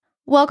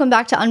Welcome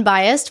back to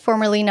Unbiased,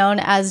 formerly known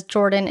as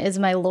Jordan is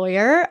My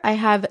Lawyer. I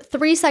have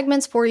 3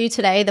 segments for you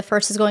today. The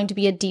first is going to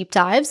be a deep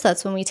dive, so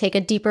that's when we take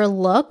a deeper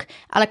look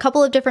at a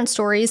couple of different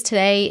stories.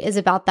 Today is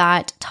about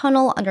that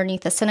tunnel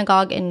underneath the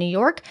synagogue in New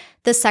York.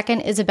 The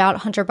second is about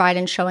Hunter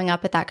Biden showing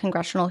up at that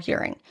congressional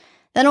hearing.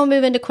 Then we'll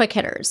move into quick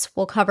hitters.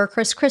 We'll cover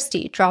Chris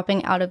Christie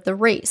dropping out of the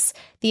race,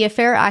 the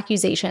affair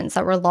accusations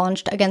that were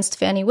launched against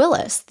Fani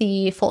Willis,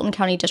 the Fulton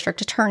County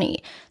District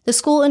Attorney, the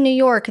school in New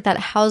York that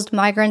housed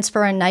migrants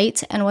for a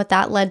night and what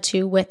that led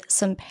to with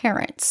some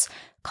parents,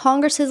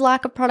 Congress's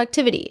lack of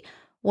productivity,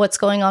 what's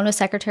going on with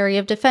Secretary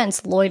of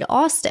Defense Lloyd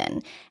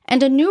Austin,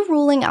 and a new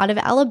ruling out of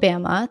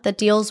Alabama that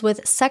deals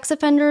with sex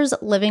offenders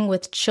living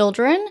with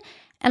children.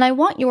 And I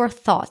want your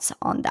thoughts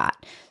on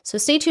that. So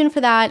stay tuned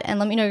for that and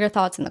let me know your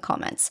thoughts in the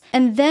comments.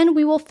 And then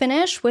we will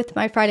finish with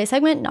my Friday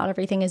segment, Not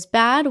Everything is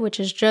Bad, which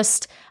is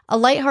just a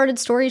lighthearted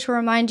story to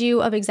remind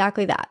you of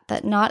exactly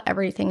that not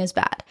everything is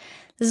bad.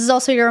 This is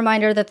also your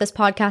reminder that this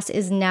podcast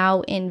is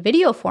now in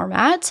video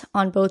format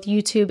on both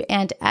YouTube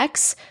and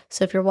X.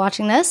 So if you're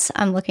watching this,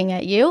 I'm looking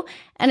at you.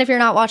 And if you're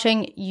not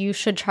watching, you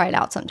should try it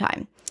out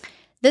sometime.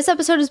 This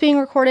episode is being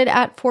recorded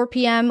at 4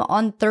 p.m.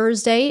 on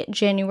Thursday,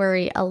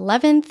 January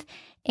 11th.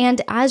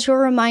 And as your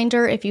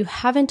reminder, if you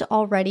haven't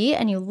already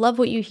and you love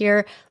what you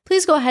hear,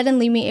 please go ahead and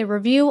leave me a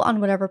review on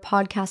whatever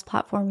podcast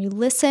platform you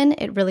listen.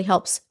 It really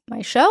helps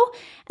my show.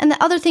 And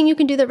the other thing you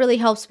can do that really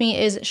helps me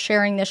is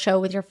sharing this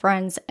show with your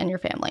friends and your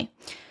family.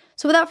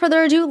 So without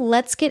further ado,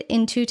 let's get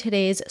into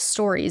today's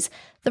stories.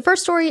 The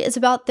first story is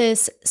about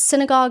this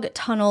synagogue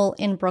tunnel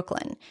in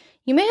Brooklyn.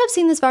 You may have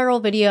seen this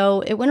viral video.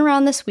 It went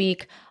around this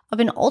week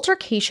of an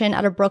altercation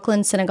at a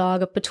Brooklyn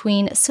synagogue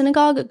between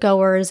synagogue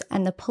goers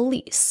and the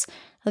police.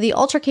 The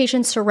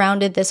altercation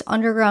surrounded this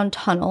underground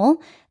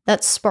tunnel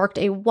that sparked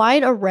a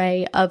wide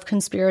array of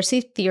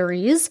conspiracy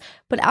theories.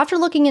 But after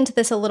looking into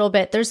this a little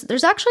bit,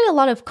 there's actually a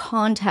lot of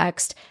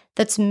context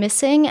that's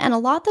missing and a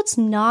lot that's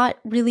not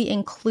really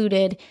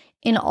included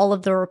in all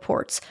of the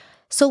reports.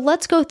 So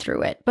let's go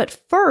through it. But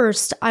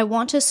first, I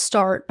want to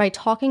start by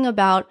talking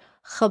about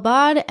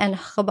Chabad and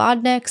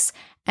Chabadniks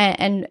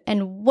and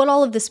what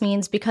all of this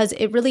means, because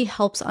it really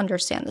helps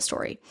understand the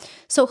story.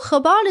 So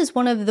Chabad is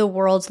one of the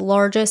world's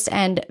largest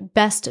and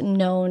best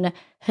known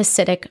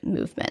Hasidic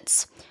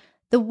movements.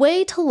 The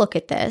way to look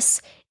at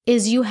this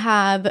is you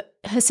have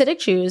Hasidic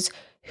Jews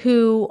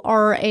who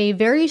are a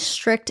very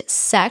strict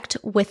sect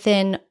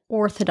within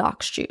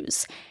Orthodox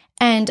Jews.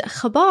 And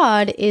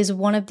Chabad is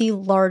one of the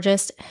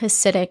largest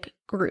Hasidic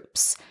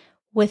groups.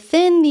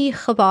 Within the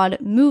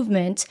Chabad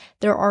movement,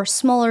 there are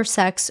smaller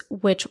sects,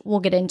 which we'll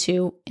get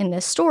into in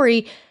this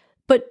story.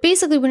 But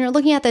basically, when you're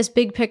looking at this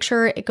big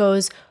picture, it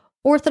goes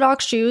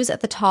Orthodox Jews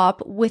at the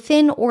top.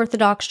 Within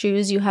Orthodox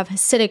Jews, you have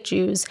Hasidic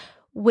Jews.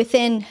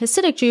 Within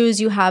Hasidic Jews,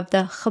 you have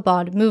the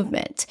Chabad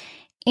movement.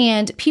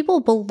 And people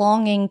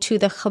belonging to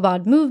the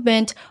Chabad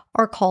movement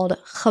are called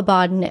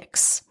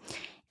Chabadniks.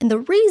 And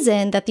the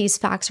reason that these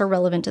facts are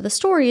relevant to the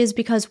story is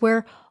because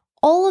where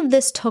all of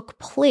this took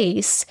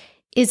place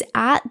is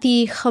at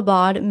the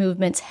Chabad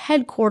movement's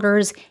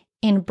headquarters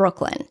in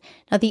Brooklyn.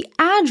 Now, the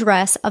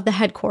address of the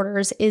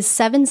headquarters is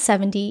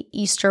 770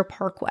 Easter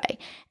Parkway.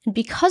 And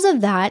because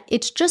of that,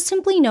 it's just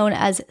simply known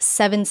as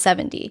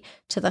 770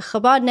 to the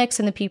Chabadniks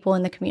and the people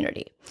in the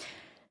community.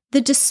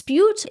 The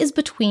dispute is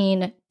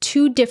between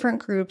 2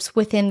 different groups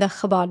within the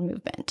Chabad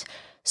movement.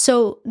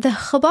 So the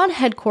Chabad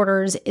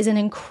headquarters is an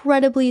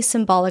incredibly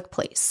symbolic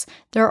place.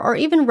 There are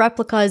even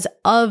replicas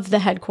of the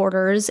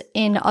headquarters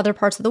in other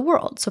parts of the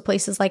world. So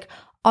places like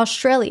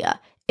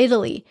Australia,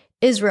 Italy,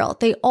 Israel,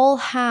 they all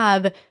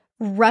have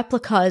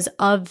replicas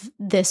of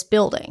this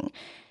building.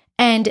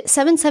 And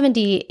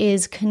 770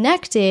 is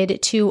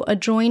connected to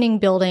adjoining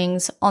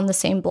buildings on the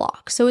same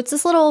block. So it's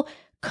this little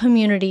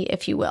community,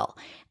 if you will.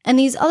 And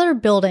these other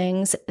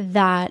buildings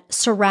that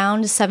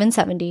surround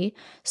 770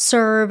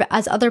 serve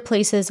as other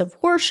places of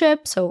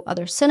worship, so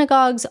other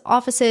synagogues,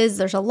 offices,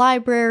 there's a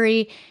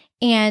library,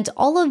 and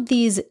all of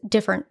these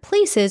different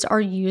places are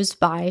used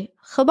by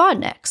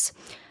Chabadniks.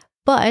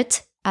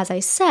 But, as I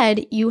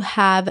said, you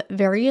have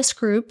various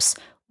groups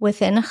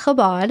within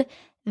Chabad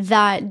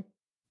that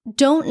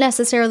don't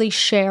necessarily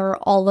share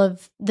all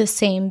of the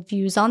same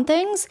views on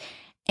things.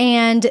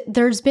 And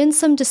there's been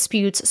some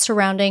disputes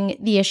surrounding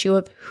the issue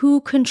of who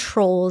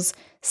controls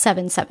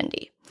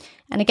 770.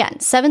 And again,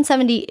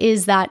 770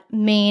 is that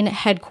main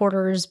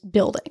headquarters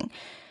building.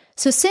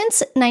 So since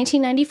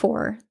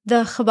 1994,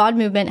 the Chabad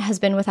movement has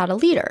been without a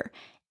leader.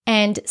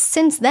 And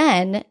since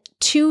then,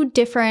 2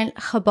 different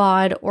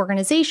Chabad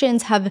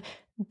organizations have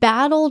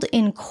battled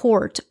in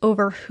court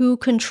over who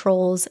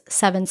controls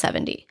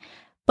 770.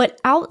 But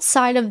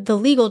outside of the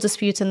legal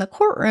disputes in the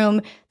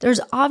courtroom, there's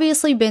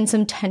obviously been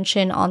some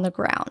tension on the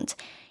ground.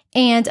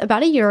 And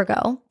about a year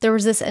ago, there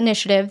was this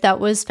initiative that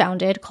was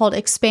founded called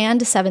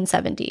Expand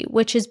 770,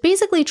 which is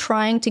basically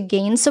trying to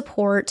gain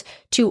support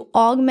to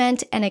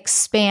augment and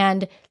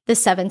expand the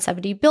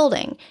 770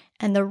 building.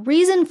 And the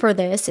reason for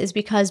this is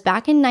because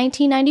back in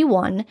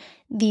 1991,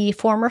 the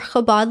former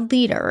Chabad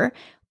leader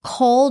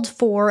called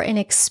for an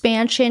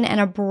expansion and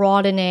a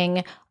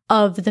broadening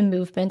of the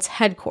movement's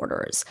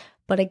headquarters.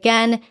 But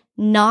again,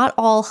 not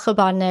all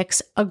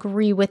Chabadniks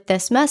agree with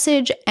this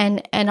message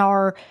and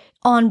are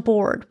on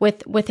board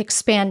with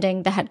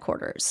expanding the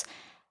headquarters.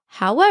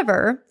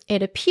 However,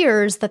 it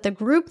appears that the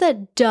group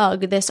that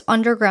dug this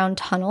underground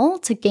tunnel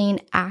to gain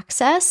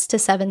access to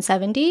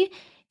 770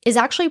 is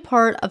actually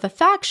part of a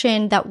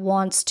faction that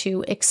wants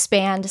to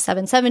expand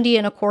 770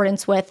 in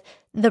accordance with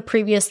the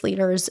previous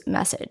leader's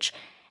message.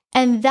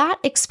 And that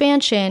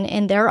expansion,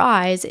 in their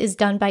eyes, is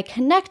done by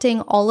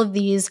connecting all of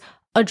these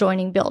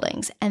adjoining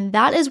buildings. And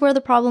that is where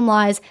the problem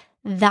lies.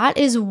 That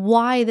is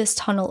why this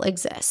tunnel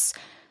exists.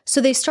 So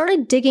they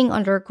started digging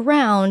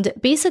underground,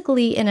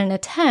 basically in an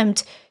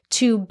attempt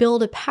to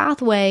build a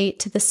pathway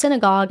to the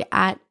synagogue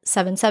at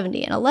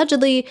 770. And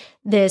allegedly,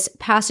 this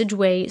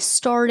passageway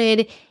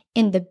started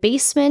in the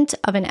basement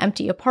of an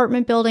empty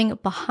apartment building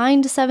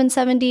behind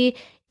 770.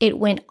 It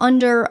went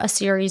under a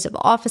series of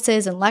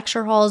offices and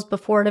lecture halls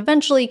before it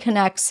eventually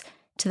connects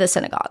to the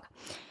synagogue.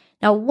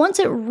 Now, once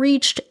it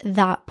reached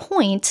that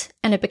point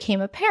and it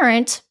became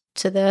apparent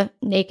to the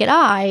naked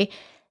eye,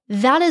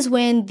 that is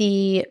when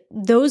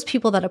those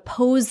people that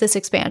oppose this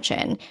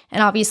expansion,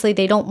 and obviously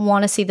they don't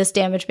want to see this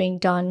damage being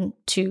done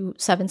to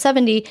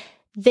 770,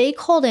 they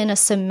called in a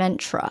cement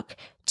truck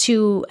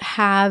to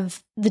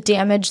have the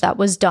damage that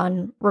was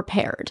done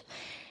repaired.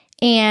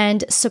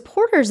 And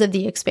supporters of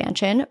the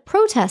expansion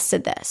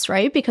protested this,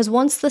 right? Because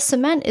once the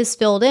cement is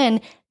filled in,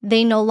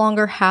 they no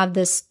longer have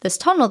this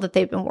tunnel that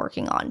they've been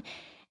working on.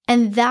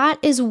 And that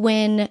is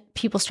when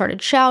people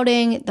started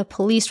shouting, the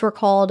police were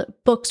called,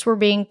 books were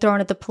being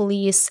thrown at the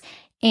police,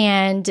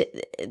 and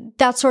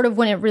that's sort of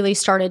when it really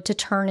started to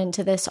turn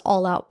into this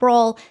all-out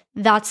brawl.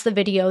 That's the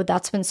video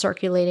that's been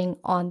circulating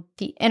on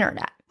the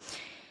internet.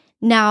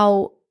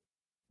 Now,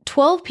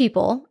 12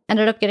 people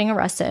ended up getting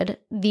arrested.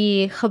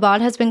 The Chabad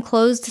has been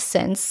closed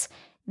since.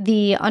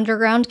 The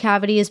underground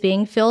cavity is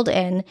being filled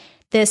in.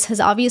 This has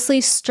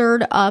obviously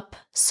stirred up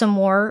some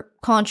more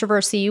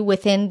controversy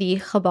within the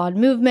Chabad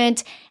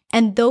movement,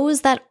 and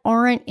those that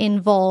aren't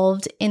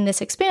involved in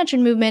this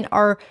expansion movement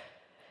are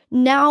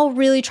now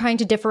really trying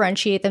to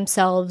differentiate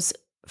themselves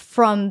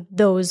from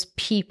those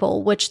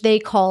people, which they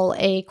call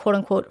a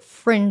quote-unquote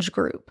fringe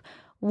group.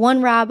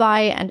 One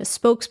rabbi and a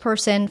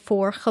spokesperson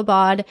for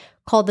Chabad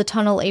called the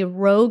tunnel a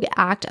rogue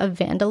act of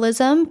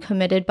vandalism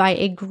committed by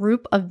a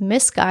group of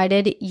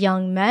misguided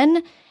young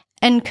men,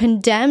 and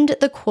condemned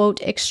the,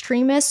 quote,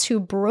 extremists who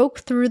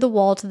broke through the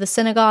wall to the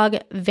synagogue,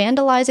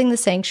 vandalizing the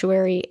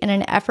sanctuary in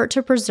an effort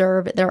to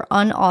preserve their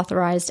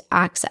unauthorized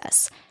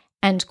access,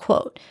 end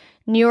quote.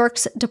 New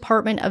York's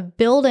Department of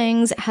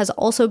Buildings has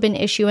also been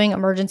issuing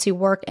emergency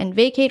work and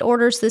vacate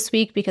orders this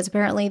week because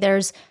apparently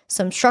there's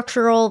some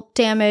structural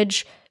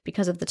damage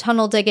because of the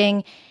tunnel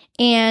digging.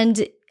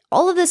 And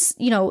all of this,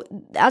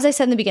 as I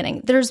said in the beginning,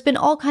 there's been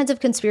all kinds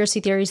of conspiracy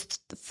theories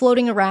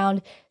floating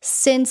around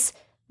since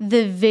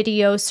the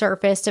video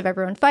surfaced of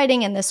everyone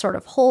fighting and this sort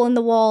of hole in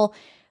the wall,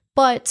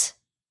 but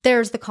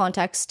there's the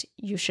context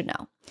you should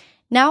know.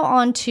 Now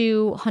on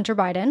to Hunter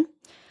Biden.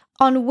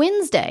 On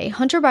Wednesday,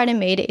 Hunter Biden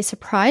made a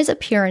surprise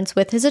appearance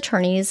with his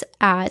attorneys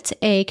at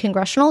a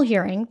congressional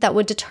hearing that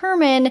would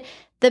determine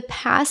the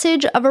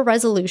passage of a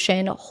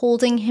resolution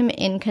holding him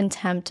in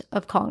contempt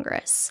of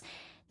Congress.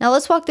 Now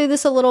let's walk through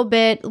this a little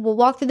bit. We'll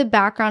walk through the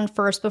background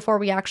first before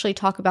we actually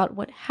talk about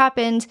what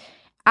happened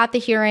at the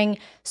hearing.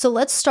 So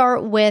let's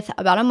start with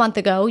about a month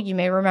ago. You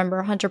may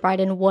remember Hunter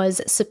Biden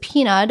was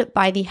subpoenaed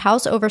by the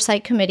House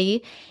Oversight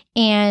Committee,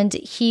 and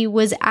he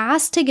was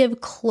asked to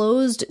give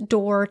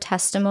closed-door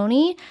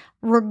testimony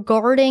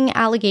regarding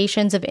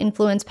allegations of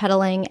influence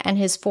peddling and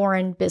his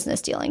foreign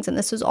business dealings. And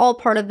this was all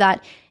part of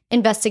that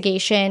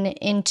investigation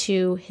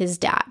into his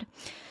dad.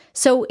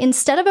 So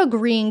instead of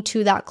agreeing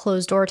to that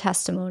closed-door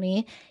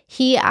testimony,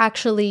 he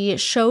actually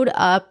showed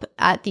up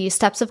at the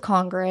steps of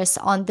Congress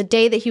on the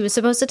day that he was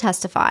supposed to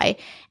testify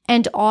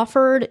and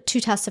offered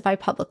to testify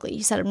publicly.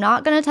 He said, I'm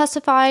not going to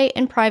testify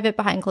in private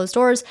behind closed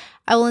doors.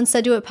 I will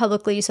instead do it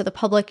publicly so the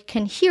public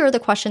can hear the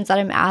questions that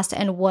I'm asked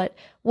and what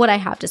I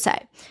have to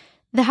say.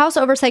 The House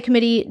Oversight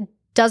Committee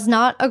does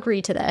not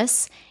agree to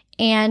this.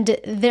 And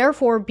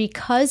therefore,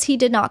 because he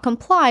did not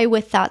comply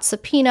with that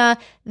subpoena,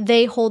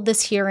 they hold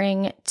this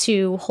hearing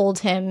to hold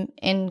him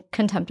in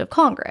contempt of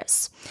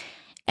Congress.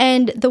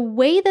 And the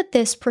way that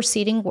this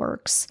proceeding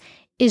works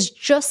is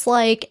just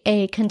like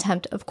a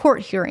contempt of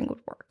court hearing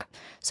would work.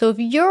 So if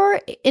you're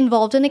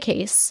involved in a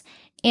case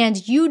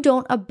and you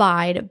don't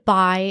abide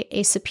by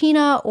a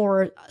subpoena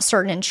or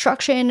certain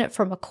instruction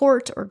from a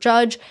court or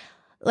judge,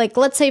 like,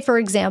 let's say, for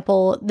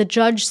example, the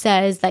judge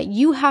says that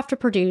you have to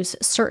produce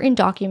certain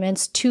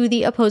documents to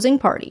the opposing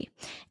party,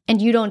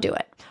 and you don't do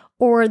it.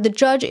 Or the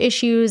judge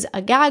issues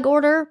a gag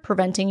order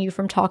preventing you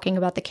from talking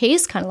about the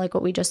case, kind of like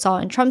what we just saw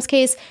in Trump's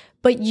case,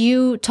 but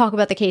you talk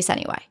about the case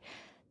anyway.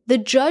 The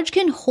judge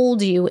can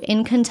hold you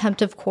in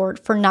contempt of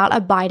court for not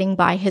abiding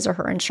by his or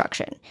her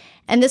instruction.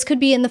 And this could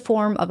be in the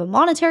form of a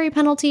monetary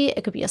penalty.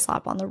 It could be a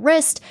slap on the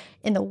wrist.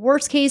 In the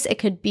worst case, it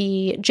could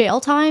be jail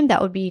time.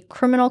 That would be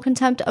criminal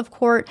contempt of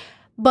court.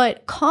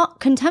 But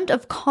contempt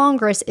of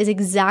Congress is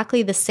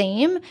exactly the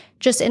same,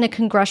 just in a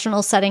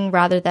congressional setting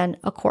rather than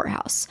a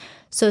courthouse.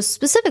 So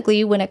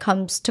specifically, when it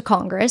comes to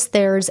Congress,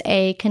 there's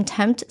a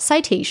contempt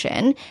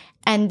citation,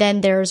 and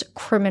then there's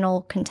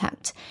criminal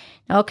contempt.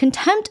 Now, a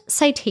contempt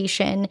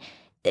citation,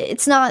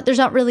 there's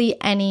not really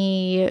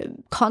any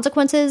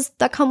consequences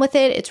that come with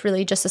it. It's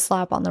really just a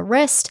slap on the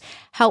wrist.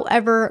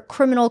 However,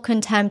 criminal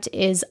contempt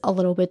is a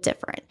little bit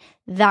different.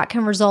 That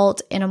can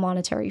result in a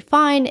monetary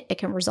fine. It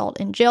can result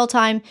in jail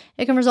time.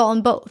 It can result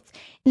in both.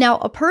 Now,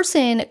 a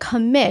person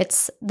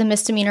commits the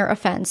misdemeanor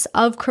offense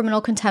of criminal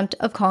contempt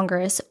of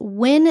Congress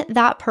when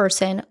that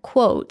person,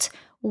 quote,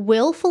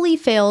 willfully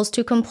fails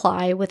to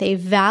comply with a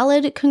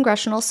valid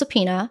congressional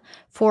subpoena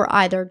for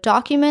either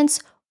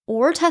documents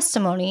or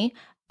testimony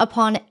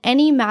upon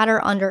any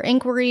matter under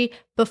inquiry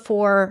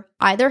before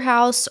either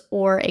house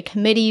or a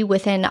committee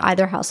within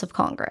either house of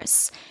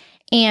Congress.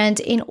 And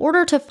in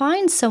order to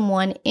find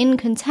someone in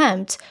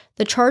contempt,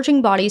 the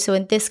charging body, so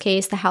in this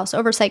case, the House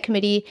Oversight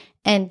Committee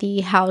and the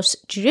House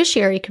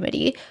Judiciary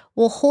Committee,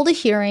 will hold a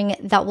hearing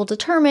that will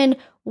determine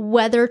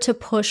whether to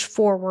push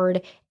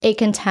forward a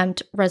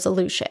contempt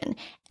resolution.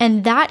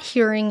 And that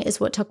hearing is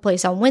what took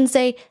place on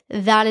Wednesday.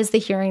 That is the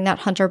hearing that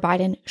Hunter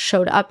Biden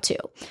showed up to.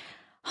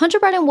 Hunter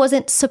Biden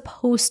wasn't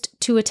supposed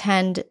to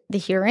attend the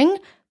hearing,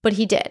 but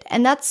he did.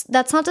 And that's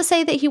not to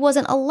say that he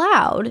wasn't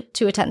allowed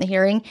to attend the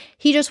hearing.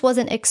 He just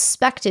wasn't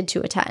expected to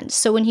attend.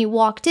 So when he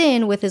walked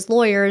in with his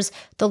lawyers,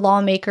 the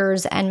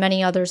lawmakers and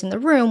many others in the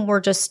room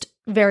were just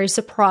very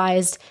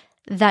surprised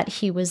that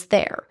he was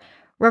there.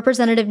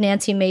 Representative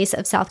Nancy Mace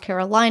of South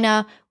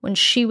Carolina, when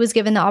she was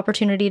given the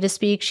opportunity to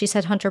speak, she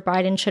said Hunter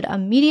Biden should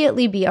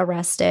immediately be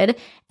arrested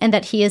and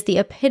that he is the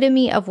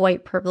epitome of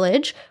white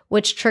privilege,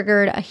 which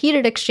triggered a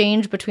heated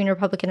exchange between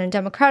Republican and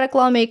Democratic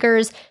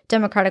lawmakers.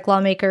 Democratic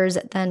lawmakers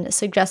then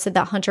suggested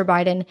that Hunter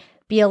Biden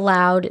be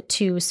allowed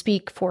to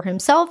speak for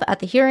himself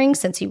at the hearing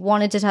since he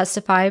wanted to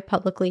testify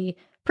publicly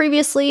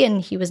previously, and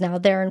he was now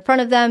there in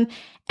front of them.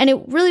 And it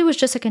really was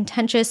just a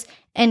contentious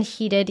and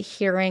heated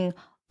hearing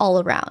all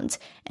around.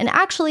 And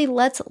actually,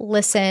 let's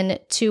listen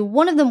to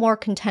one of the more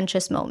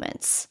contentious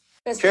moments.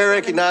 Chair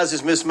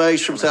recognizes Ms.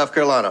 Mace from South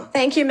Carolina.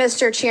 Thank you,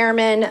 Mr.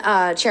 Chairman,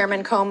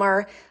 Chairman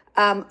Comer.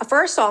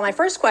 First of all, my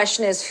first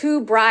question is,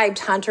 who bribed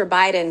Hunter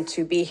Biden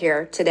to be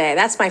here today?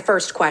 That's my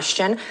first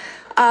question.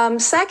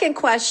 Second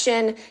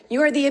question,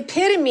 you are the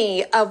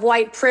epitome of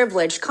white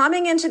privilege,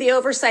 coming into the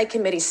Oversight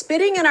Committee,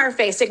 spitting in our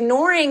face,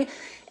 ignoring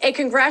a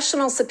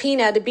congressional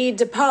subpoena to be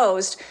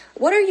deposed.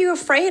 What are you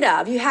afraid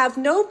of? You have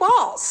no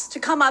balls to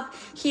come up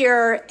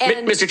here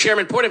and... Mr.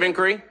 Chairman, point of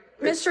inquiry.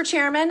 Mr.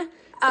 Chairman,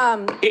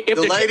 if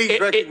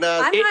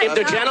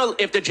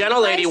the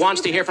gentlelady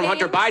wants to hear from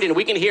Hunter Biden,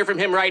 we can hear from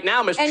him right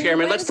now, Mr.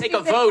 Chairman. Let's take a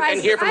vote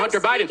and hear from Hunter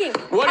Biden.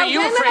 What are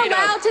you afraid of?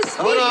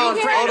 Hold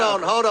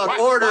on.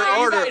 Order.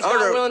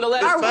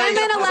 Are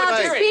women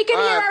allowed to speak in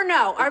here or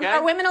no?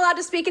 Are women allowed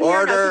to speak in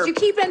here or no? Because you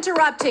keep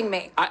interrupting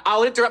me.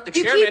 I'll interrupt the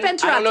chairman. I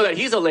don't know that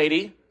he's a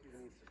lady.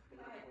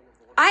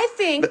 I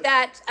think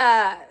that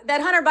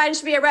Hunter Biden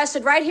should be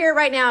arrested right here,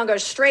 right now, and go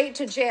straight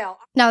to jail.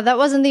 Now, that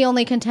wasn't the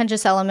only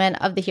contentious element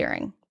of the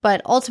hearing,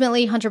 but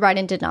ultimately Hunter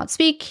Biden did not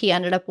speak. He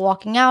ended up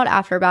walking out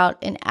after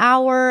about an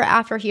hour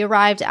after he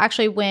arrived.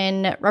 Actually,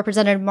 when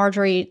Representative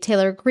Marjorie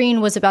Taylor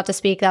Greene was about to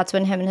speak, that's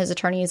when him and his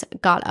attorneys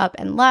got up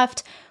and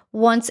left.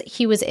 Once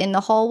he was in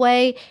the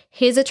hallway,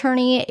 his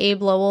attorney,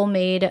 Abe Lowell,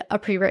 made a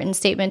pre-written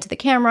statement to the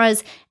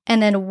cameras.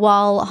 And then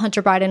while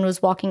Hunter Biden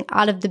was walking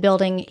out of the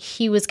building,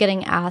 he was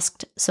getting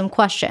asked some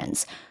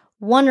questions.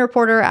 One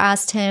reporter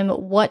asked him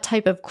what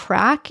type of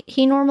crack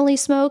he normally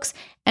smokes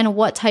and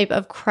what type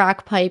of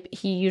crack pipe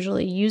he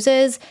usually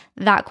uses.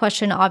 That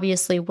question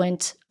obviously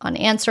went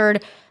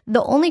unanswered.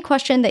 The only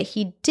question that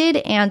he did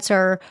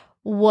answer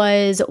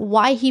was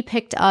why he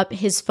picked up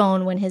his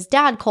phone when his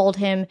dad called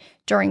him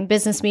during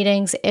business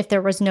meetings if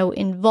there was no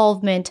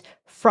involvement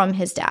from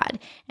his dad.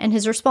 And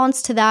his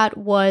response to that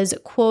was,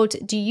 quote,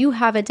 "Do you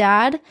have a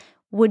dad?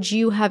 Would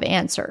you have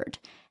answered?"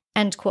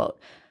 End quote.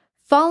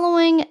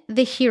 Following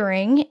the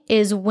hearing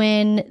is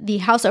when the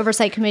House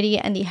Oversight Committee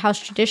and the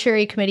House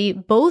Judiciary Committee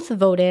both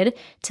voted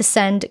to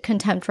send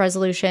contempt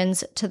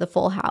resolutions to the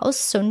full House.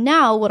 So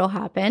now what'll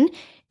happen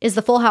is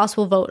the full House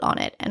will vote on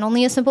it, and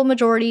only a simple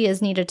majority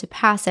is needed to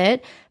pass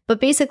it. But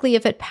basically,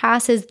 if it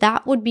passes,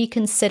 that would be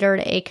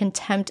considered a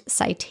contempt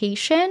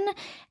citation.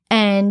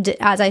 And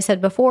as I said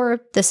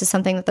before, this is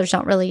something that there's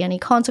not really any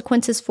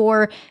consequences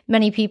for.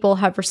 Many people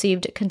have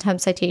received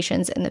contempt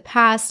citations in the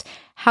past.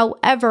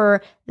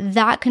 However,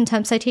 that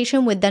contempt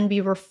citation would then be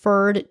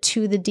referred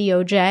to the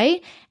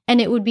DOJ, and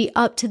it would be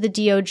up to the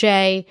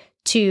DOJ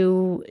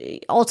to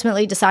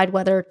ultimately decide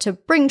whether to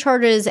bring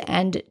charges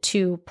and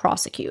to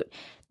prosecute.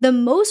 The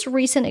most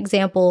recent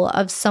example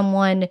of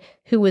someone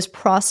who was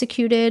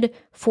prosecuted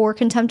for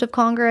contempt of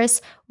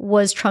Congress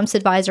was Trump's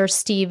advisor,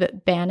 Steve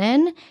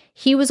Bannon.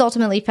 He was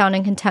ultimately found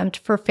in contempt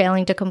for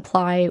failing to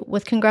comply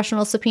with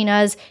congressional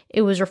subpoenas.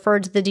 It was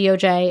referred to the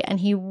DOJ,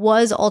 and he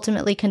was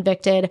ultimately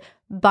convicted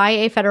by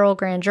a federal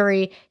grand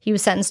jury. He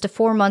was sentenced to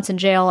 4 months in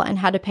jail and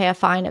had to pay a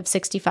fine of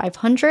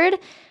 $6,500.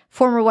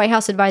 Former White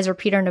House advisor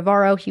Peter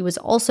Navarro, he was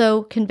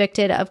also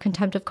convicted of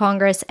contempt of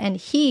Congress, and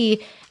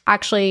he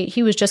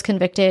was just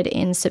convicted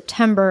in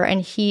September,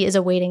 and he is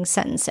awaiting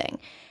sentencing.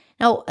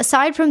 Now,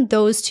 aside from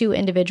those two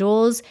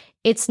individuals,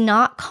 it's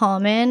not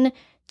common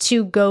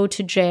to go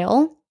to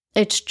jail.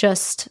 It's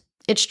just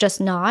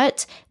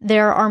not.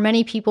 There are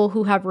many people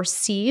who have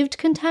received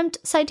contempt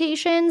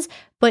citations,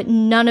 but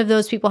none of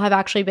those people have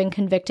actually been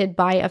convicted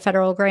by a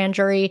federal grand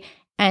jury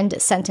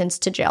and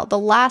sentenced to jail. The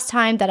last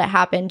time that it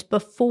happened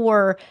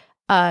before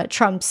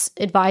Trump's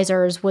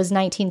advisors was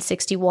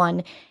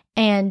 1961.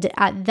 And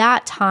at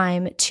that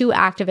time, 2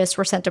 activists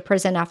were sent to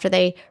prison after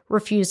they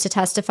refused to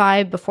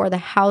testify before the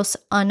House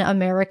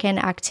Un-American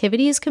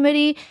Activities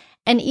Committee.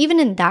 And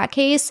even in that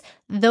case,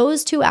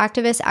 those 2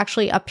 activists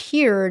actually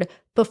appeared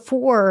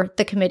before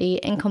the committee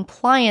in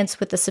compliance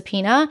with the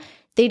subpoena.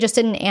 They just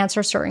didn't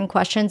answer certain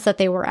questions that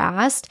they were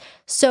asked.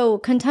 So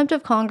contempt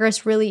of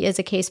Congress really is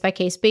a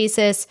case-by-case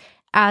basis,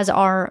 as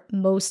are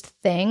most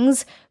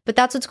things. But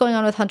that's what's going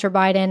on with Hunter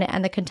Biden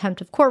and the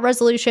contempt of court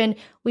resolution.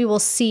 We will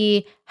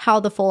see how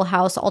the full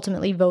House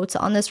ultimately votes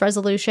on this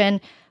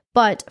resolution.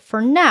 But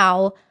for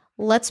now,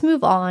 let's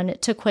move on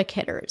to quick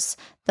hitters.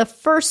 The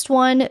first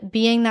one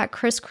being that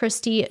Chris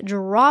Christie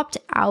dropped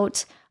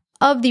out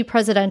of the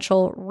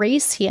presidential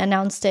race. He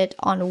announced it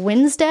on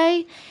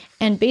Wednesday.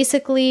 And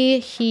basically,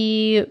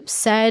 he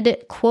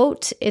said,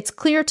 quote, "It's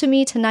clear to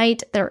me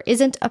tonight there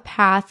isn't a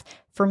path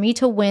for me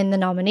to win the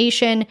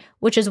nomination,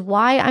 which is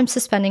why I'm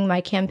suspending my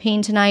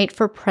campaign tonight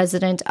for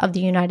President of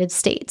the United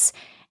States,"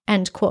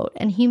 end quote.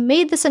 And he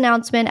made this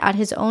announcement at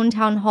his own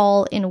town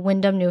hall in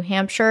Windham, New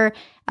Hampshire,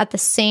 at the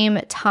same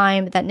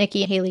time that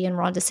Nikki Haley and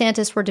Ron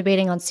DeSantis were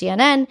debating on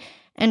CNN,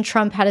 and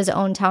Trump had his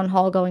own town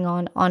hall going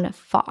on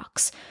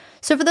Fox.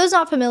 So for those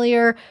not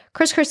familiar,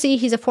 Chris Christie,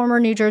 he's a former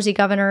New Jersey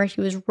governor.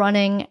 He was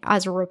running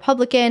as a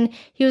Republican.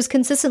 He was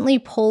consistently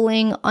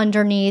polling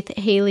underneath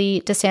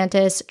Haley,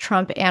 DeSantis,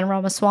 Trump, and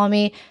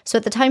Ramaswamy. So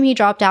at the time he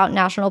dropped out,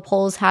 national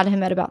polls had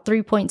him at about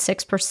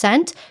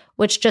 3.6%,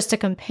 which, just to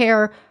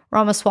compare,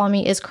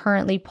 Ramaswamy is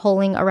currently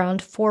polling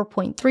around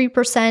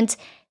 4.3%.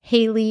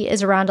 Haley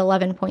is around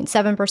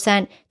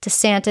 11.7%.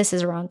 DeSantis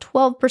is around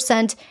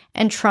 12%.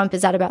 And Trump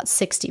is at about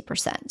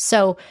 60%.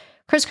 So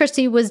Chris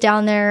Christie was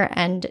down there,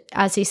 and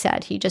as he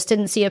said, he just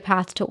didn't see a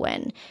path to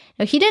win.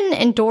 Now, he didn't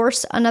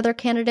endorse another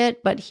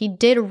candidate, but he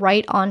did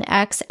write on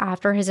X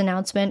after his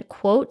announcement,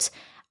 quote,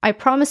 "I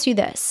promise you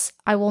this,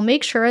 I will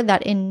make sure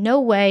that in no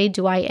way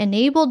do I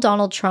enable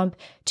Donald Trump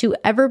to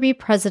ever be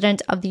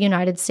president of the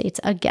United States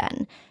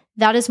again.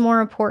 That is more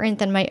important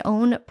than my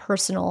own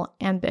personal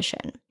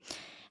ambition."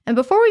 And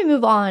before we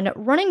move on,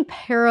 running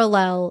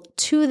parallel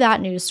to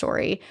that news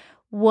story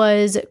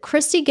was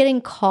Christie getting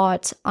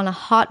caught on a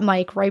hot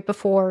mic right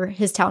before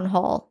his town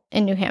hall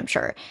in New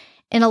Hampshire.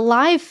 In a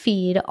live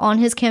feed on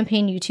his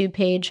campaign YouTube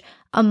page,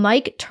 a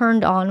mic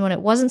turned on when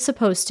it wasn't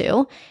supposed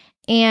to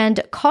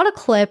and caught a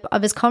clip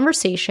of his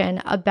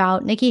conversation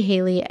about Nikki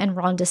Haley and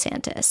Ron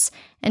DeSantis.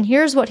 And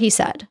here's what he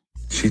said.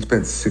 She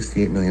spent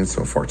 $68 million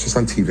so far, just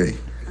on TV.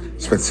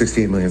 Spent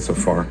 $68 million so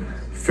far,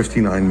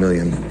 $59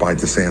 million by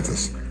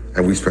DeSantis,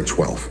 and we spent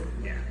 12.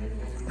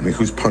 I mean,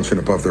 who's punching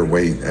above their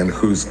weight and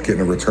who's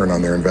getting a return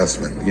on their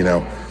investment, you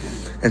know?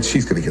 And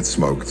she's going to get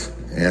smoked.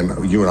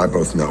 And you and I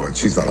both know it.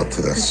 She's not up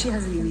to this. She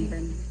hasn't even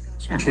been.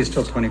 And she's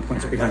still 20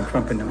 points behind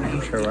Trump in New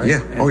Hampshire, right? Yeah.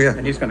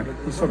 And he's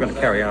still going to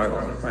carry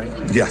Iowa,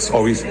 right? Yes.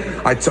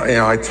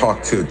 I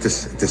talked to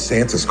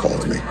DeSantis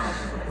called me,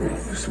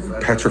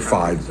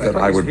 petrified that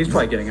I would. He's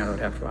probably getting out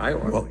after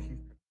Iowa.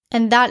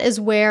 And that is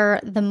where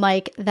the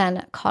mic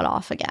then cut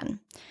off again.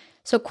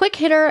 So quick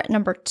hitter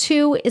number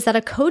 2 is that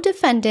a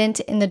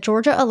co-defendant in the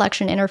Georgia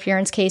election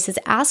interference case is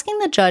asking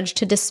the judge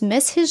to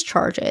dismiss his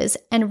charges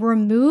and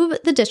remove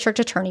the district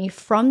attorney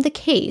from the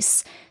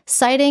case,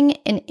 citing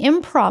an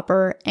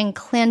improper and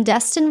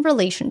clandestine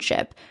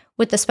relationship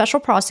with the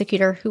special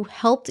prosecutor who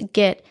helped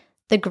get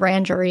the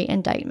grand jury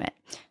indictment.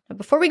 Now,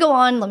 before we go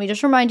on, let me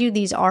just remind you,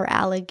 these are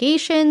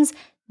allegations.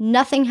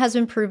 Nothing has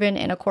been proven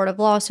in a court of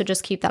law, so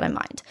just keep that in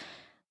mind.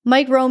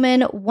 Mike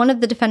Roman, one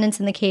of the defendants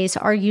in the case,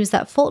 argues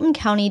that Fulton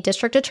County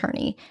District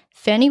Attorney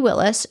Fannie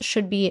Willis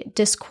should be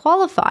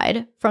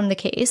disqualified from the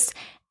case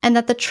and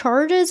that the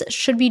charges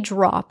should be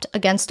dropped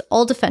against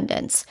all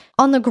defendants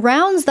on the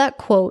grounds that,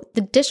 quote,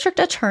 "the district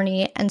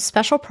attorney and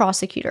special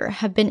prosecutor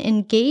have been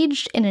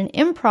engaged in an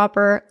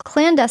improper,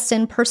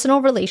 clandestine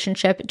personal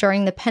relationship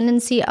during the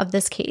pendency of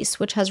this case,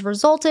 which has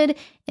resulted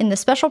in the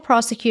special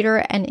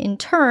prosecutor and, in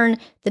turn,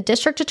 the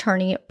district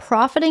attorney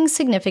profiting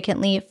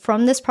significantly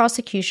from this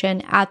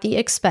prosecution at the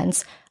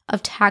expense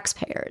of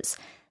taxpayers."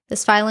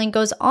 This filing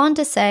goes on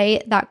to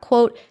say that,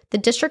 quote, "the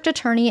district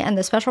attorney and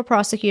the special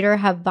prosecutor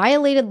have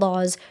violated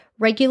laws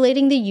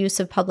regulating the use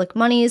of public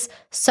monies,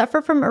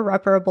 suffer from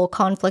irreparable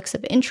conflicts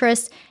of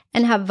interest,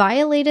 and have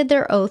violated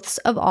their oaths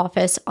of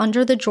office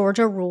under the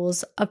Georgia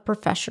Rules of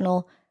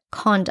Professional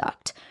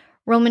Conduct.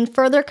 Roman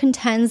further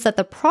contends that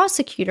the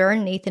prosecutor,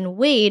 Nathan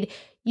Wade,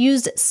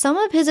 used some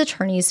of his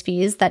attorney's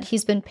fees that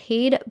he's been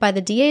paid by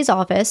the DA's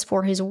office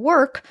for his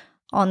work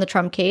on the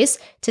Trump case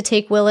to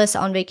take Willis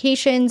on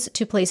vacations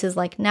to places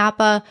like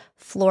Napa,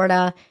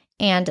 Florida,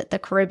 and the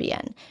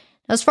Caribbean.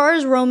 As far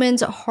as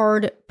Roman's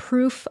hard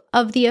proof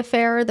of the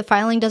affair, the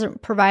filing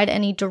doesn't provide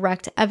any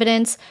direct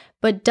evidence,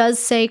 but does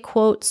say,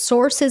 quote,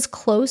 sources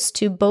close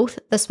to both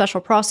the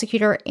special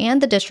prosecutor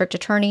and the district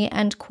attorney,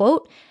 end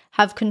quote,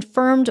 have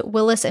confirmed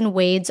Willis and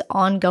Wade's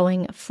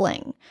ongoing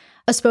fling.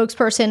 A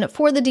spokesperson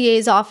for the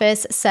DA's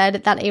office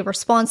said that a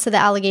response to the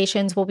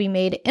allegations will be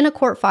made in a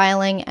court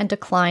filing and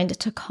declined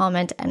to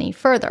comment any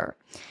further.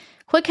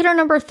 Quick hitter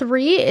number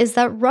 3 is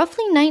that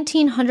roughly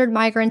 1,900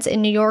 migrants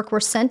in New York were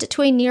sent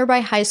to a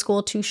nearby high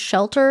school to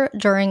shelter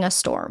during a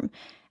storm.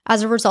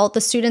 As a result,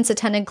 the students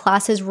attended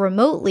classes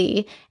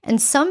remotely,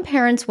 and some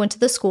parents went to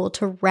the school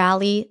to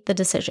rally the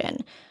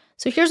decision.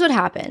 So here's what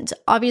happened.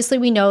 Obviously,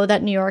 we know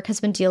that New York has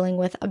been dealing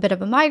with a bit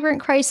of a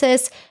migrant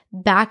crisis.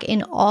 Back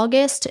in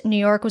August, New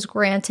York was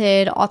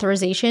granted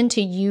authorization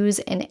to use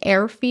an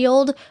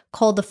airfield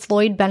called the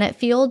Floyd Bennett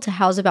Field to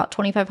house about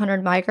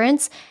 2,500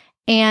 migrants.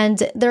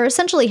 And they're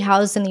essentially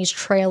housed in these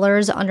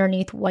trailers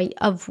underneath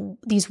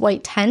these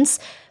white tents.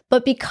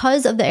 But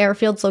because of the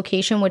airfield's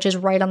location, which is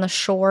right on the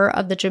shore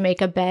of the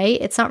Jamaica Bay,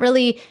 it's not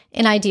really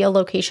an ideal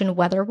location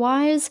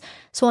weather-wise.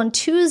 So on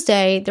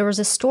Tuesday, there was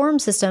a storm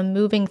system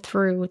moving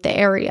through the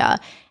area,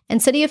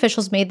 and city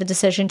officials made the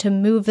decision to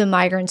move the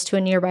migrants to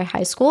a nearby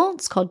high school.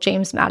 It's called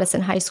James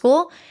Madison High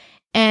School.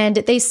 And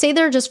they stayed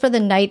there just for the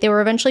night. They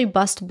were eventually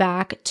bused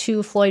back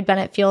to Floyd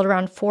Bennett Field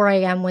around 4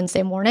 a.m.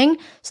 Wednesday morning.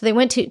 So they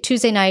went to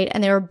Tuesday night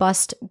and they were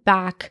bused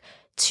back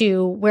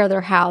to where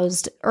they're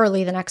housed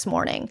early the next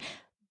morning.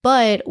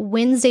 But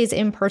Wednesday's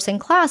in-person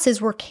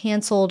classes were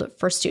canceled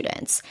for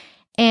students.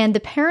 And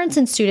the parents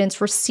and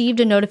students received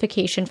a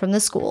notification from the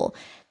school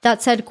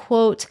that said,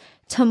 quote,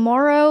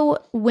 tomorrow,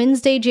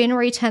 Wednesday,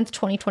 January 10th,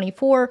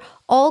 2024,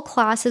 all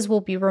classes will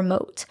be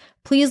remote.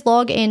 Please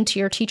log in to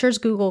your teacher's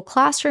Google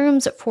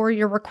Classrooms for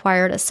your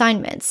required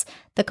assignments.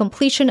 The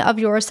completion of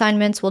your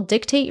assignments will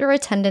dictate your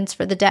attendance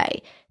for the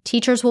day.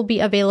 Teachers will be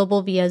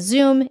available via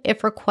Zoom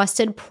if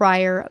requested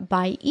prior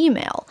by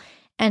email,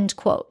 end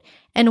quote.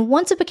 And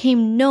once it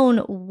became known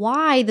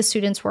why the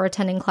students were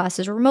attending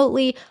classes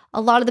remotely,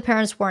 a lot of the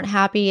parents weren't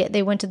happy.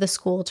 They went to the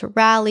school to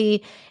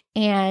rally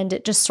and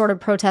just sort of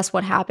protest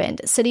what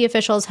happened. City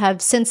officials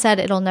have since said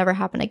it'll never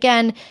happen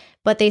again,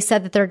 but they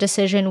said that their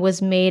decision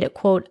was made,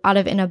 quote, out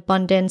of an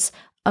abundance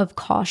of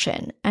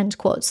caution, end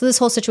quote. So this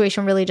whole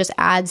situation really just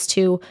adds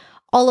to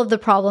all of the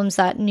problems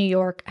that New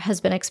York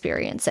has been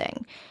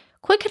experiencing.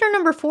 Quick hitter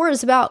number 4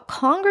 is about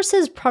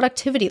Congress's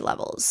productivity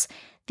levels.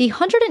 The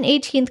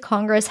 118th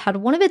Congress had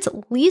one of its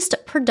least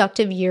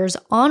productive years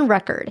on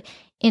record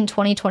in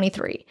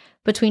 2023.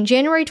 Between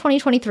January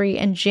 2023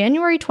 and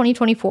January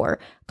 2024,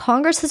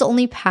 Congress has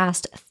only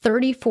passed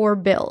 34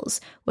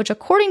 bills, which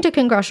according to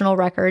congressional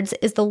records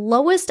is the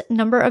lowest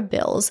number of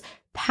bills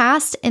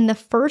passed in the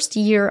first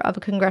year of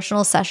a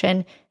congressional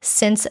session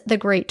since the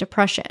Great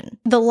Depression.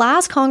 The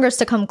last Congress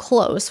to come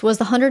close was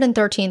the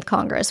 113th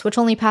Congress, which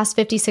only passed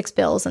 56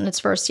 bills in its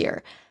first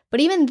year. But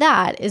even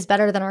that is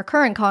better than our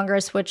current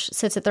Congress, which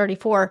sits at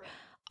 34.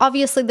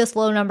 Obviously, this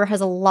low number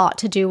has a lot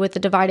to do with the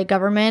divided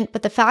government,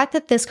 but the fact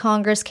that this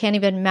Congress can't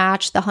even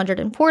match the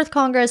 104th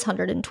Congress,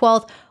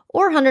 112th,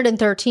 or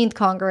 113th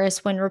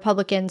Congress when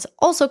Republicans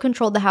also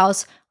controlled the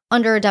House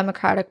under a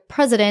Democratic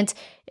president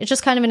is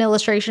just kind of an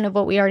illustration of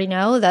what we already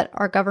know, that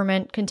our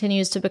government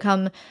continues to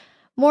become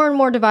more and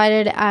more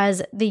divided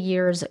as the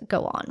years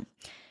go on.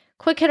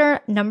 Quick hitter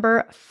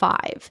number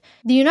 5.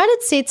 The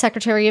United States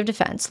Secretary of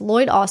Defense,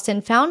 Lloyd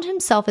Austin, found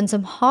himself in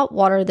some hot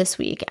water this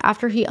week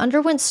after he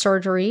underwent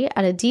surgery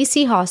at a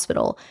DC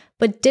hospital,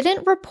 but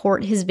didn't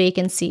report his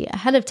vacancy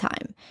ahead of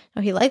time.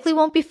 Now, he likely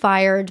won't be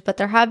fired, but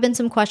there have been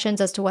some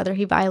questions as to whether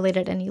he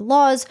violated any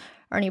laws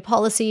or any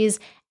policies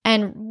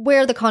and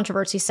where the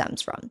controversy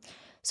stems from.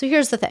 So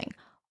here's the thing.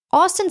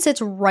 Austin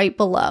sits right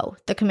below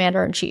the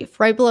commander-in-chief,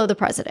 right below the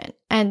president,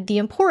 and the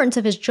importance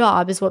of his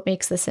job is what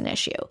makes this an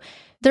issue.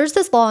 There's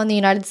this law in the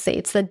United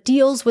States that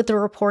deals with the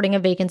reporting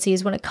of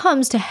vacancies when it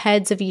comes to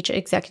heads of each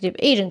executive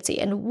agency.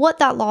 And what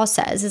that law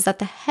says is that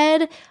the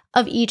head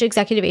of each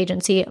executive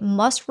agency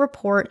must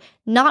report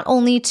not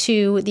only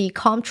to the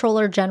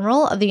Comptroller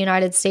General of the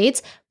United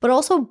States, but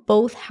also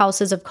both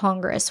houses of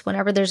Congress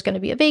whenever there's going to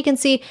be a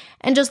vacancy,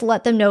 and just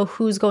let them know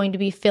who's going to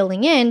be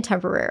filling in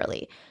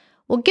temporarily.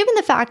 Well, given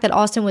the fact that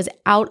Austin was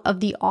out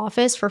of the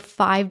office for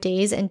 5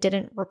 days and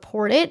didn't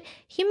report it,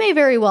 he may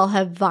very well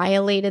have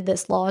violated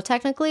this law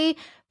technically,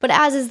 but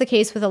as is the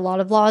case with a lot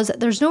of laws,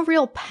 there's no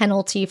real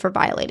penalty for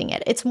violating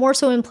it. It's more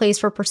so in place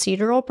for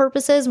procedural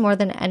purposes more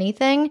than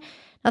anything.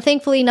 Now,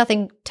 thankfully,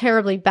 nothing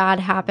terribly bad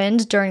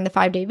happened during the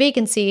 5-day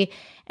vacancy,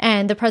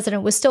 And the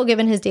president was still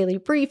given his daily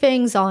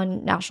briefings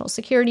on national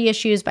security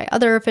issues by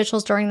other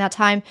officials during that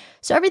time.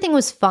 So everything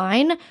was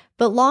fine,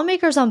 but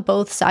lawmakers on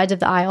both sides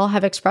of the aisle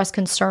have expressed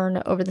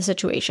concern over the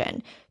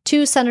situation.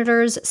 2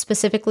 senators,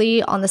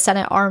 specifically on the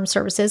Senate Armed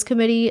Services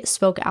Committee,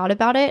 spoke out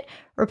about it.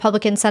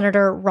 Republican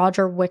Senator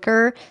Roger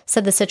Wicker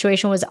said the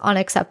situation was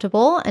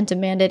unacceptable and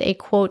demanded a,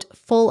 quote,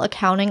 full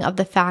accounting of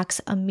the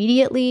facts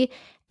immediately,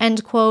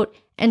 end quote.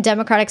 And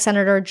Democratic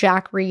Senator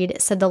Jack Reed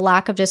said the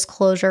lack of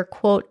disclosure,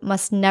 quote,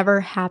 must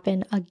never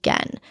happen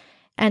again,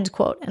 end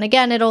quote. And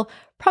again, it'll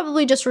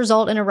probably just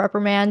result in a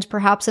reprimand,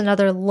 perhaps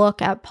another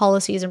look at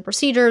policies and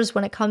procedures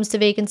when it comes to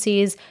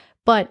vacancies.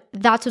 But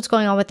that's what's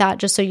going on with that,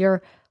 just so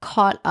you're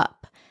caught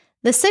up.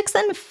 The 6th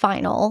and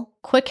final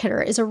quick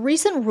hitter is a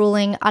recent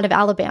ruling out of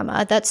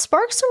Alabama that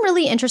sparks some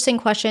really interesting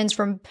questions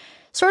from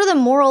sort of the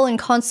moral and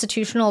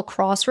constitutional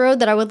crossroad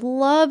that I would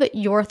love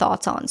your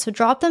thoughts on. So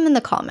drop them in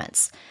the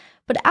comments.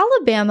 But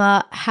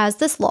Alabama has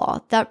this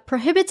law that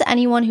prohibits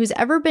anyone who's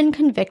ever been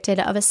convicted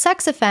of a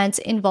sex offense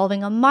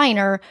involving a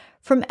minor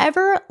from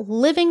ever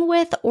living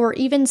with or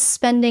even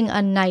spending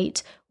a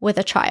night with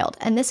a child.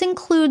 And this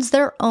includes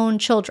their own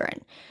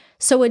children.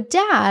 So a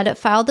dad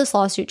filed this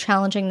lawsuit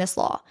challenging this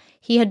law.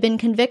 He had been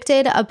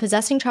convicted of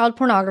possessing child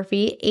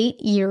pornography 8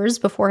 years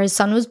before his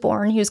son was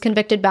born. He was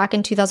convicted back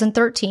in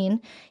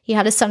 2013. He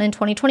had a son in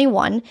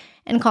 2021,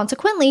 and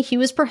consequently, he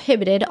was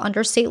prohibited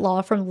under state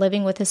law from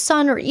living with his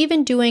son or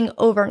even doing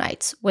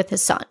overnights with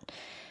his son.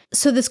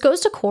 So this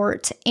goes to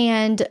court,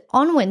 and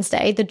on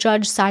Wednesday, the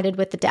judge sided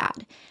with the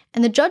dad.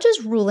 And the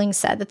judge's ruling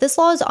said that this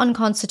law is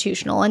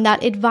unconstitutional and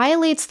that it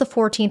violates the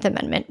 14th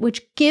Amendment,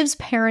 which gives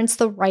parents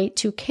the right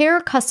to care,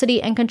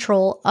 custody, and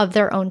control of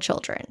their own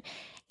children.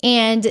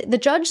 And the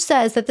judge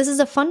says that this is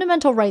a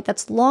fundamental right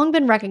that's long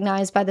been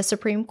recognized by the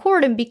Supreme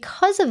Court, and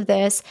because of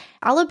this,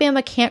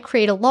 Alabama can't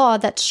create a law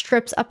that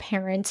strips a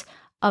parent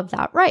of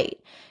that right.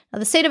 Now,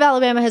 the state of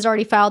Alabama has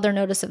already filed their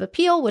notice of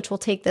appeal, which will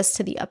take this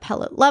to the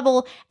appellate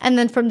level, and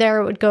then from there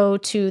it would go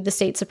to the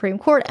state Supreme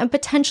Court and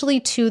potentially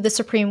to the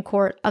Supreme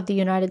Court of the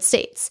United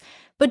States.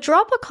 But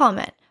drop a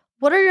comment.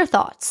 What are your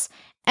thoughts?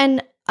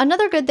 And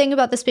another good thing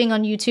about this being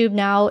on YouTube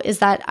now is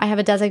that I have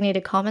a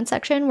designated comment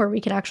section where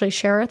we can actually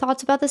share our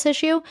thoughts about this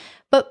issue.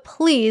 But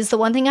please, the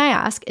one thing I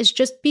ask is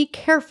just be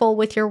careful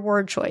with your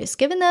word choice.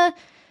 Given the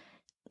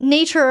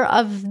nature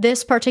of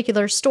this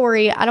particular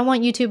story, I don't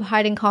want YouTube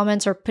hiding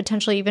comments or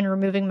potentially even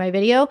removing my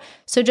video.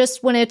 So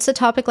just when it's a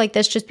topic like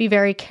this, just be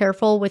very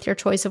careful with your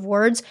choice of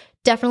words.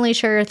 Definitely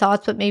share your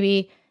thoughts, but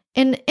maybe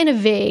in a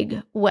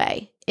vague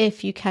way,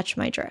 if you catch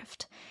my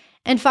drift.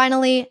 And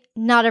finally,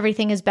 not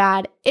everything is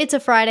bad. It's a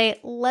Friday.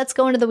 Let's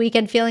go into the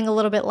weekend feeling a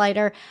little bit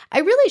lighter. I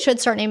really should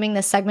start naming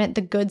this segment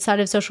The Good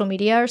Side of Social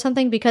Media or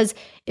something, because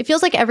it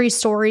feels like every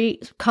story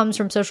comes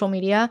from social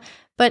media.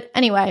 But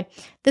anyway,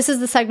 this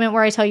is the segment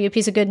where I tell you a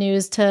piece of good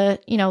news to,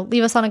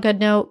 leave us on a good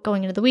note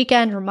going into the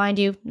weekend, remind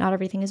you not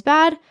everything is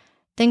bad.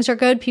 Things are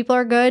good. People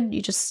are good.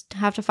 You just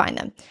have to find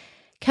them.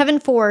 Kevin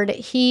Ford,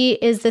 he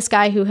is this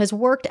guy who has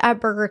worked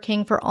at Burger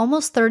King for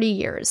almost 30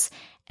 years.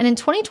 And in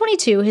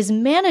 2022, his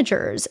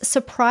managers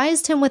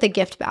surprised him with a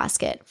gift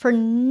basket for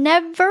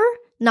never,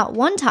 not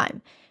one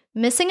time,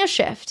 missing a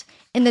shift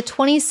in the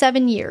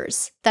 27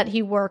 years that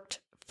he worked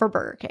for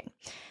Burger King.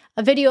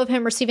 A video of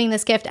him receiving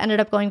this gift ended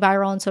up going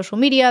viral on social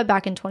media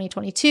back in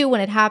 2022 when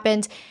it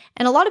happened.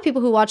 And a lot of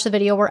people who watched the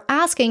video were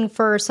asking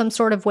for some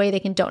sort of way they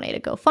can donate, a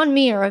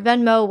GoFundMe or a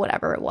Venmo,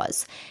 whatever it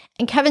was.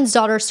 And Kevin's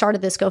daughter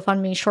started this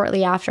GoFundMe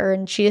shortly after,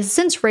 and she has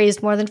since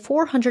raised more than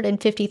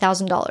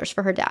 $450,000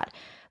 for her dad.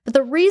 But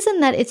the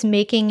reason that it's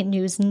making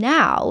news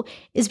now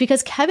is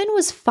because Kevin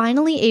was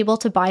finally able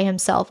to buy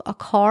himself a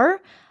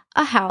car,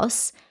 a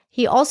house.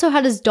 He also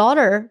had his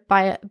daughter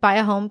buy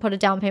a home, put a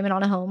down payment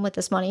on a home with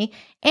this money,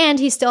 and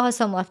he still has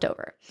some left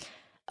over.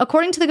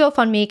 According to the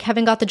GoFundMe,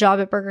 Kevin got the job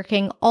at Burger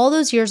King all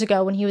those years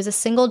ago when he was a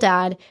single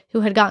dad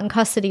who had gotten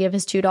custody of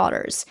his 2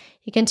 daughters.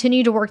 He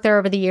continued to work there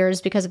over the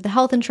years because of the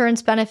health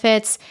insurance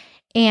benefits,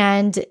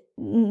 and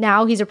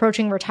now he's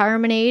approaching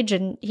retirement age,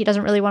 and he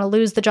doesn't really want to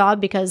lose the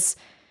job because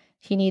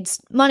he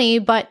needs money,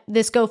 but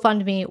this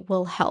GoFundMe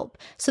will help.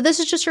 So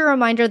this is just a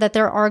reminder that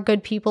there are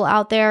good people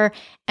out there.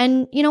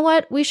 And you know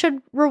what? We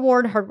should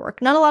reward hard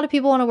work. Not a lot of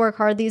people want to work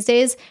hard these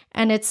days.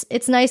 And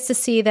it's nice to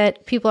see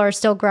that people are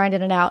still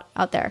grinding it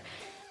out there.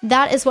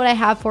 That is what I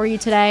have for you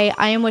today.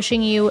 I am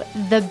wishing you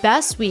the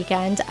best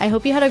weekend. I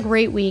hope you had a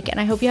great week,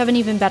 and I hope you have an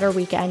even better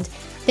weekend.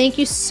 Thank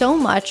you so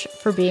much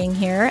for being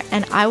here,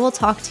 and I will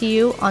talk to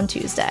you on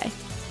Tuesday.